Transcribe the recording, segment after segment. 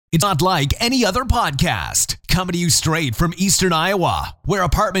It's not like any other podcast. Coming to you straight from Eastern Iowa, where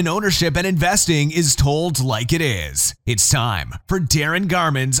apartment ownership and investing is told like it is. It's time for Darin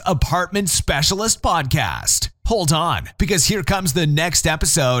Garman's Apartment Specialist Podcast. Hold on, because here comes the next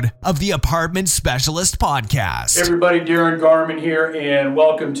episode of the Apartment Specialist Podcast. Hey everybody, Darin Garman here, and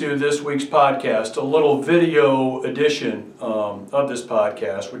welcome to this week's podcast, a little video edition of this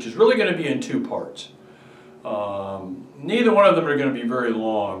podcast, which is really going to be in two parts. Neither one of them are going to be very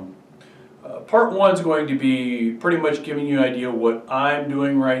long. Part one is going to be pretty much giving you an idea of what I'm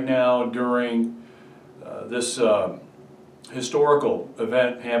doing right now during this historical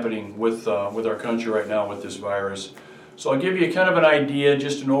event happening with our country right now with this virus. So I'll give you kind of an idea,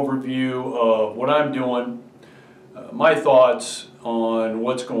 just an overview of what I'm doing, my thoughts on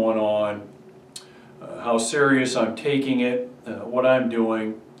what's going on, how serious I'm taking it, what I'm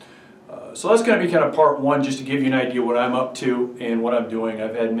doing. So that's going to be kind of part one, just to give you an idea what I'm up to and what I'm doing.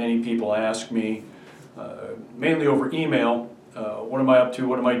 I've had many people ask me, mainly over email, what am I up to,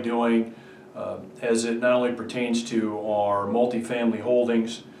 what am I doing, as it not only pertains to our multifamily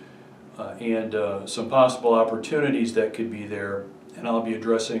holdings and some possible opportunities that could be there. And I'll be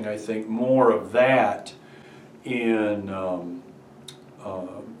addressing, I think, more of that in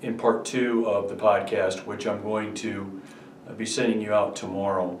part two of the podcast, which I'm going to be sending you out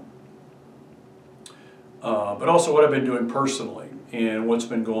tomorrow. But also what I've been doing personally and what's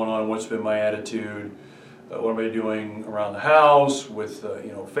been going on, what's been my attitude, what am I doing around the house with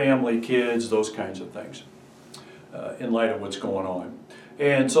family, kids, those kinds of things in light of what's going on.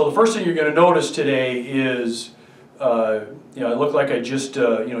 And so the first thing you're going to notice today is I look like I just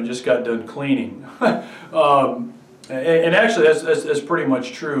got done cleaning. and actually that's pretty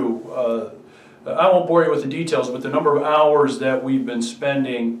much true. I won't bore you with the details, but the number of hours that we've been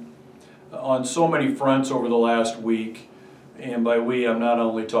spending on so many fronts over the last week, and by we I'm not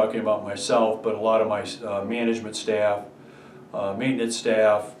only talking about myself, but a lot of my management staff, maintenance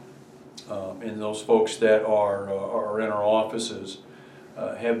staff, and those folks that are in our offices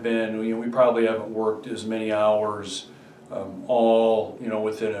have been, we probably haven't worked as many hours all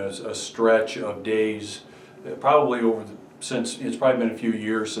within a stretch of days, probably since it's probably been a few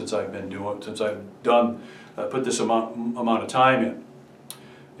years since I've done put this amount of time in.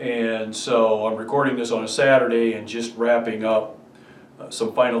 And so I'm recording this on a Saturday and just wrapping up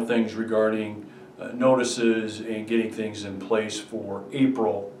some final things regarding notices and getting things in place for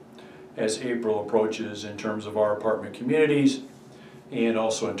April, as April approaches, in terms of our apartment communities and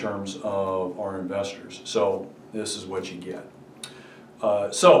also in terms of our investors. So this is what you get.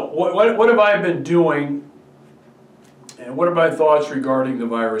 So what have I been doing, and what are my thoughts regarding the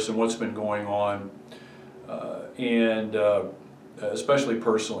virus and what's been going on, especially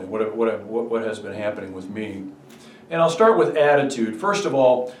personally, what has been happening with me. And I'll start with attitude. First of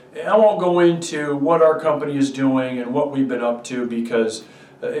all, I won't go into what our company is doing and what we've been up to, because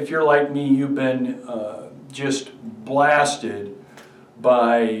if you're like me, you've been just blasted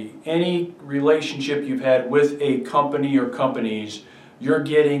by any relationship you've had with a company or companies. You're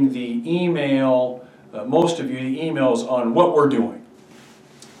getting the email, most of you, the emails on what we're doing,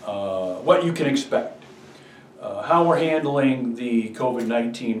 what you can expect. How we're handling the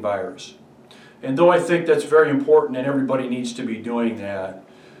COVID-19 virus. And though I think that's very important and everybody needs to be doing that,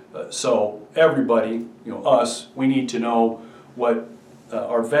 so everybody, us, we need to know what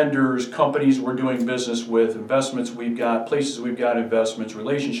our vendors, companies we're doing business with, investments we've got, places we've got investments,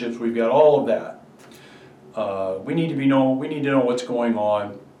 relationships we've got, all of that. We need to know what's going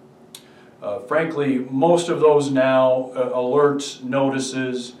on. Frankly, most of those now, alerts,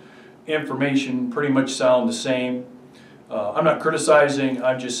 notices, information pretty much sound the same. I'm not criticizing,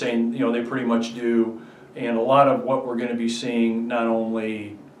 I'm just saying, they pretty much do. And a lot of what we're going to be seeing, not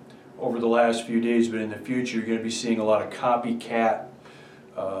only over the last few days, but in the future, you're going to be seeing a lot of copycatting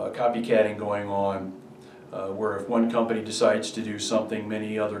going on, where if one company decides to do something,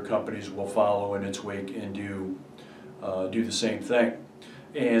 many other companies will follow in its wake and do the same thing.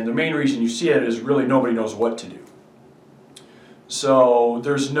 And the main reason you see it is really nobody knows what to do. So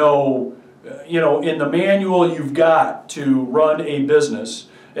there's no, in the manual you've got to run a business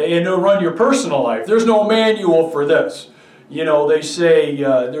and to run your personal life, there's no manual for this. They say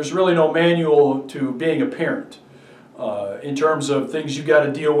there's really no manual to being a parent in terms of things you got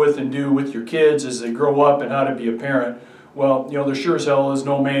to deal with and do with your kids as they grow up and how to be a parent. Well, there sure as hell is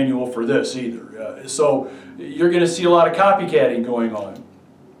no manual for this either. So you're going to see a lot of copycatting going on,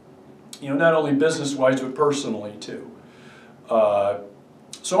 not only business-wise but personally too.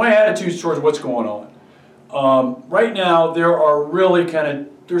 So my attitudes towards what's going on. Right now, there are really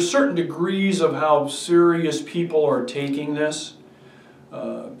there's certain degrees of how serious people are taking this.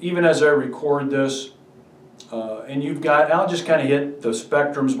 even as I record this, and you've got, I'll just kind of hit the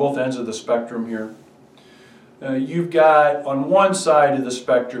spectrums, both ends of the spectrum here. You've got, on one side of the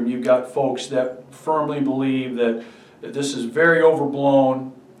spectrum, you've got folks that firmly believe that this is very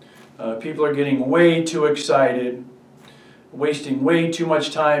overblown. People are getting way too excited, wasting way too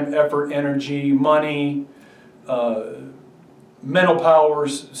much time, effort, energy, money, mental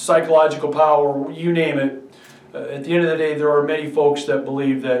powers, psychological power, you name it. At the end of the day, there are many folks that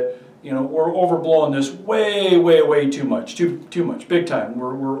believe that, you know, we're overblowing this way, way, way too much, too much, big time.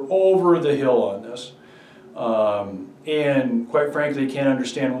 We're over the hill on this. And quite frankly, can't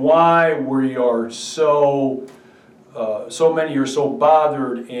understand why we are so many are so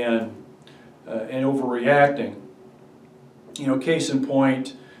bothered and overreacting. You know, case in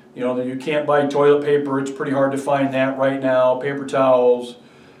point, you know, that you can't buy toilet paper. It's pretty hard to find that right now. Paper towels,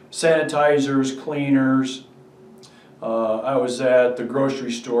 sanitizers, cleaners. I was at the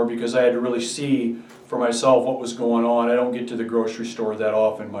grocery store because I had to really see for myself what was going on. I don't get to the grocery store that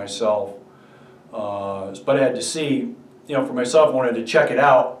often myself. But I had to see, you know, for myself, I wanted to check it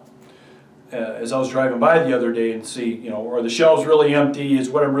out as I was driving by the other day and see, you know, are the shelves really empty? Is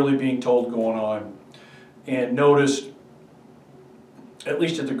what I'm really being told going on? And noticed, at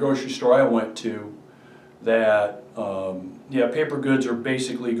least at the grocery store I went to, that, yeah, paper goods are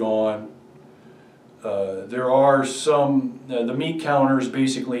basically gone. There are some, the meat counter is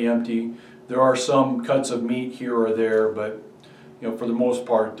basically empty. There are some cuts of meat here or there, but, you know, for the most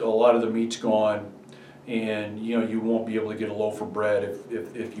part, a lot of the meat's gone. And, you know, you won't be able to get a loaf of bread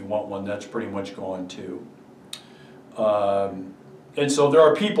if you want one. That's pretty much gone too. And so there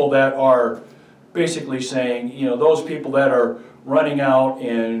are people that are basically saying, you know, those people that are running out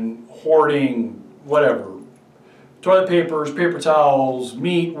and hoarding whatever, toilet papers, paper towels,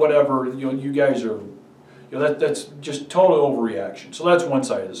 meat, whatever, you know, you guys are, you know, that's just total overreaction. So that's one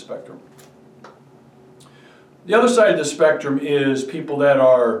side of the spectrum. The other side of the spectrum is people that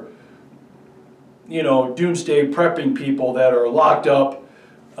are, you know, doomsday prepping people that are locked up.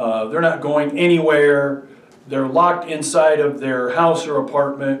 They're not going anywhere. They're locked inside of their house or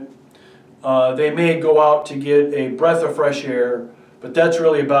apartment. They may go out to get a breath of fresh air, but that's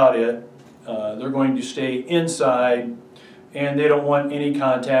really about it. They're going to stay inside, and they don't want any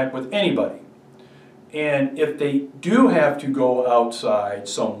contact with anybody. And if they do have to go outside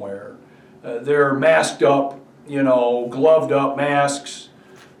somewhere, they're masked up, you know, gloved up, masks,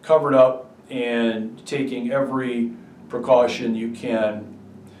 covered up, and taking every precaution you can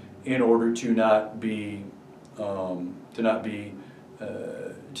in order to not be, to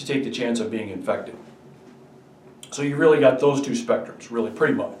take the chance of being infected. So you really got those two spectrums, really,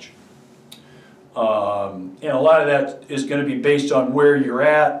 pretty much. And a lot of that is going to be based on where you're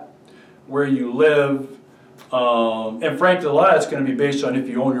at, where you live, and frankly, a lot of that's going to be based on if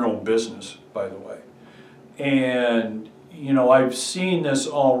you own your own business, by the way. And, you know, I've seen this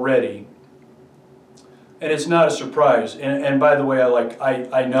already, and it's not a surprise. And by the way,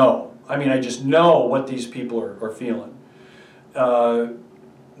 I know. I mean, I just know what these people are feeling.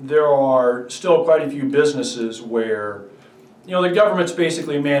 There are still quite a few businesses where, you know, the government's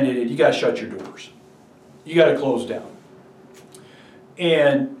basically mandated, you got to shut your doors. You got to close down.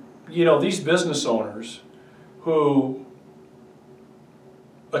 And, you know, these business owners who,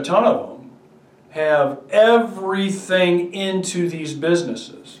 a ton of them, have everything into these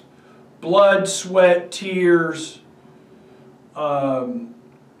businesses. Blood, sweat, tears, amount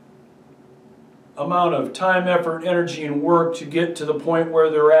of time, effort, energy, and work to get to the point where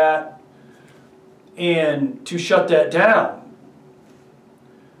they're at, and to shut that down.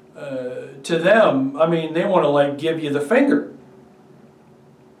 To them, I mean, they want to like give you the finger.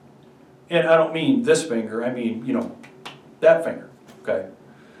 And I don't mean this finger, I mean, you know, that finger, okay?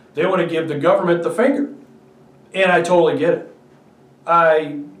 They want to give the government the finger. And I totally get it.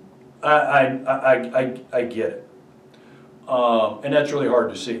 I get it. And that's really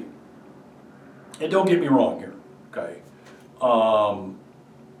hard to see. And don't get me wrong here, okay? I'm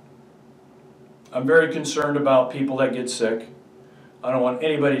very concerned about people that get sick. I don't want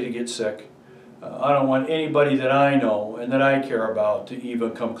anybody to get sick. I don't want anybody that I know and that I care about to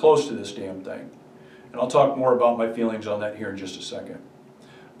even come close to this damn thing. And I'll talk more about my feelings on that here in just a second.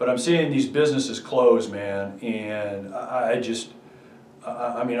 But I'm seeing these businesses close, man, and I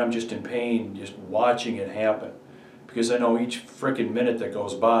mean, I'm just in pain just watching it happen. Because I know each frickin' minute that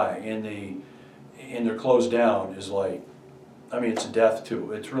goes by and they're closed down is like, I mean, it's death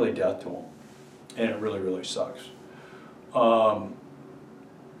to, it's really death to them. And it really, really sucks.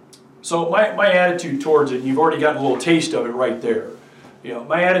 So my attitude towards it, and you've already gotten a little taste of it right there. You know,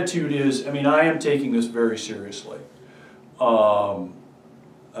 my attitude is, I mean, I am taking this very seriously.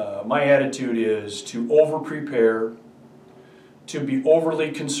 My attitude is to over-prepare, to be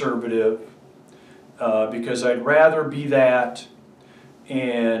overly conservative, because I'd rather be that.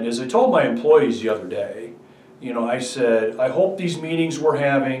 And as I told my employees the other day, I said, I hope these meetings we're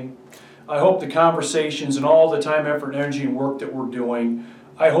having, I hope the conversations and all the time, effort, energy, and work that we're doing,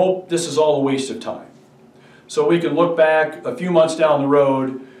 I hope this is all a waste of time. So we can look back a few months down the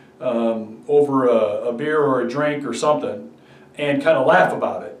road over a beer or a drink or something and kind of laugh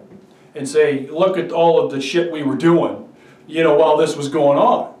about it and say, look at all of the shit we were doing, while this was going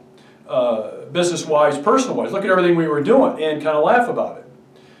on. Business-wise, personal-wise, look at everything we were doing and kind of laugh about it.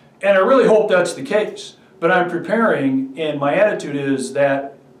 And I really hope that's the case. But I'm preparing, and my attitude is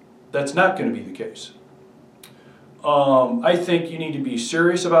that that's not going to be the case. I think you need to be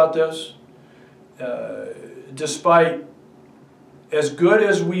serious about this. Despite as good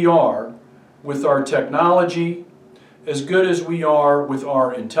as we are with our technology, as good as we are with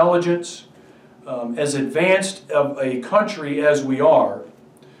our intelligence, as advanced of a country as we are,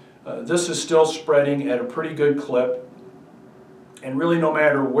 this is still spreading at a pretty good clip. And really, no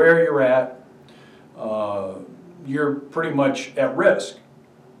matter where you're at, you're pretty much at risk.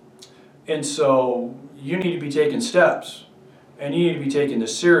 And so you need to be taking steps, and you need to be taking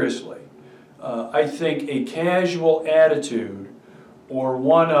this seriously. I think a casual attitude or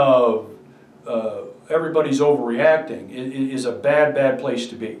one of everybody's overreacting is a bad place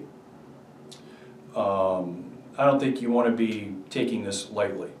to be. I don't think you want to be taking this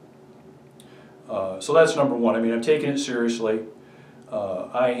lightly. So that's number one. I'm taking it seriously.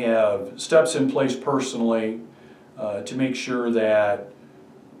 I have steps in place personally to make sure that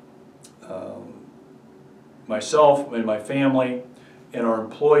myself and my family and our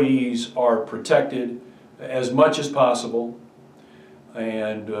employees are protected as much as possible.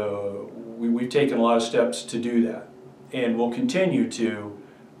 And we've taken a lot of steps to do that. And we'll continue to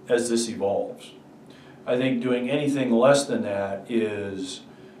as this evolves. I think doing anything less than that is,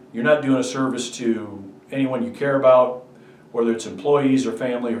 you're not doing a service to anyone you care about, whether it's employees or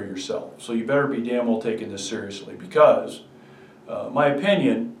family or yourself. So you better be damn well taking this seriously, because my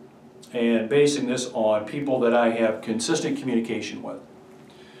opinion, and basing this on people that I have consistent communication with,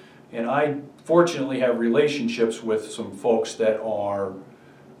 and I fortunately have relationships with some folks that are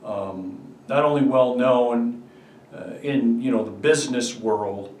not only well known in the business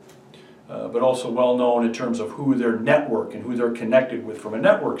world, but also well known in terms of who their network and who they're connected with from a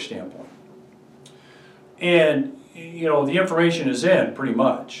network standpoint. And the information is in pretty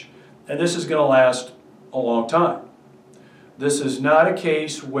much, and this is going to last a long time. This is not a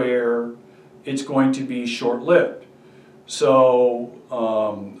case where it's going to be short-lived. So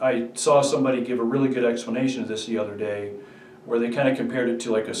I saw somebody give a really good explanation of this the other day, where they kind of compared it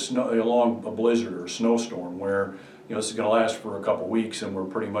to like a blizzard or a snowstorm, where this is going to last for a couple weeks and we're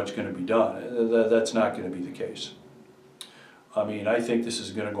pretty much going to be done. That's not going to be the case. I think this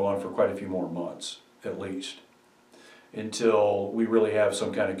is going to go on for quite a few more months, at least, until we really have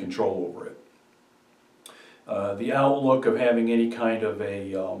some kind of control over it. The outlook of having any kind of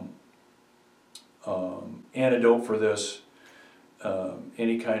a antidote for this,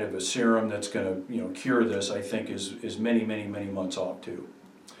 any kind of a serum that's going to cure this, I think is many months off too.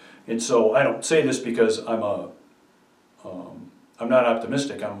 And so I don't say this because I'm not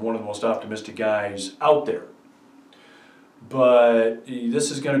optimistic. I'm one of the most optimistic guys out there. But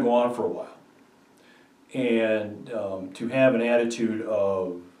this is going to go on for a while. And to have an attitude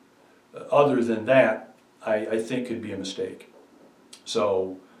of other than that, I think could be a mistake.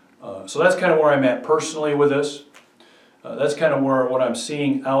 So that's kind of where I'm at personally with this. That's kind of what I'm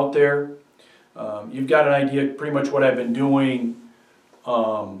seeing out there. You've got an idea pretty much what I've been doing,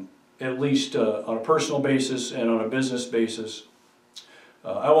 at least on a personal basis and on a business basis.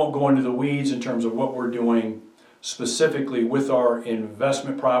 I won't go into the weeds in terms of what we're doing specifically with our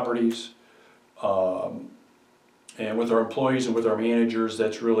investment properties, and with our employees and with our managers.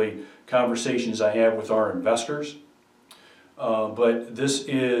 That's really conversations I have with our investors. But this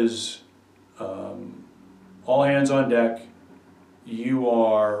is all hands on deck. You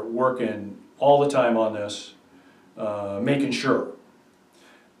are working all the time on this, making sure.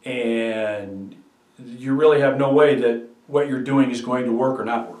 And you really have no way that what you're doing is going to work or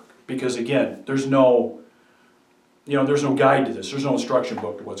not work. Because again, there's no guide to this. There's no instruction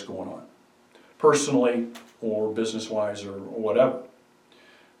book to what's going on, personally or business-wise or whatever.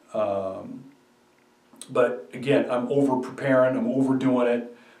 But again, I'm over-preparing, I'm overdoing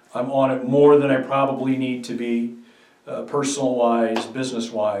it. I'm on it more than I probably need to be, personal-wise,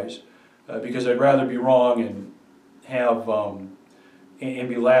 business-wise, because I'd rather be wrong and have and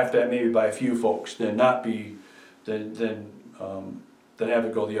be laughed at maybe by a few folks than not be than than have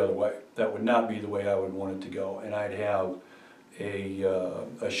it go the other way. That would not be the way I would want it to go, and I'd have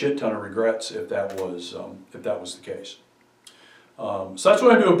a shit ton of regrets if that was the case. So that's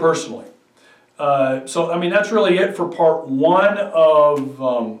what I'm doing personally. So I mean, that's really it for part one of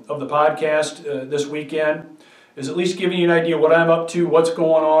the podcast this weekend. Is at least giving you an idea what I'm up to, what's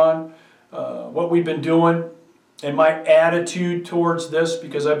going on, what we've been doing, and my attitude towards this,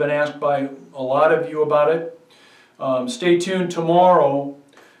 because I've been asked by a lot of you about it. Stay tuned tomorrow.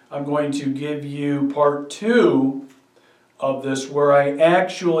 I'm going to give you part two of this, where I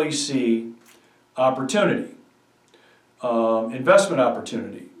actually see opportunity, investment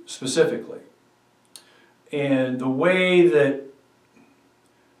opportunity specifically. And the way that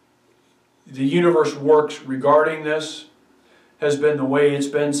the universe works regarding this has been the way it's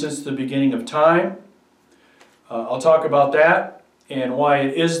been since the beginning of time. I'll talk about that and why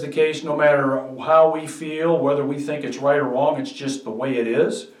it is the case, no matter how we feel, whether we think it's right or wrong, it's just the way it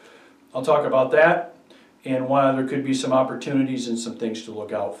is. I'll talk about that and why there could be some opportunities and some things to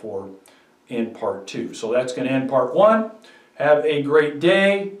look out for in part two. So that's going to end part one. Have a great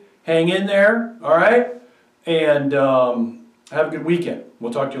day. Hang in there, all right? And have a good weekend.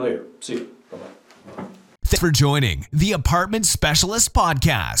 We'll talk to you later. See you. Bye-bye. Thanks for joining the Apartment Specialist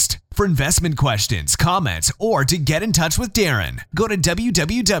Podcast. For investment questions, comments, or to get in touch with Darin, go to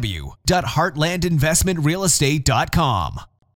www.heartlandinvestmentrealestate.com.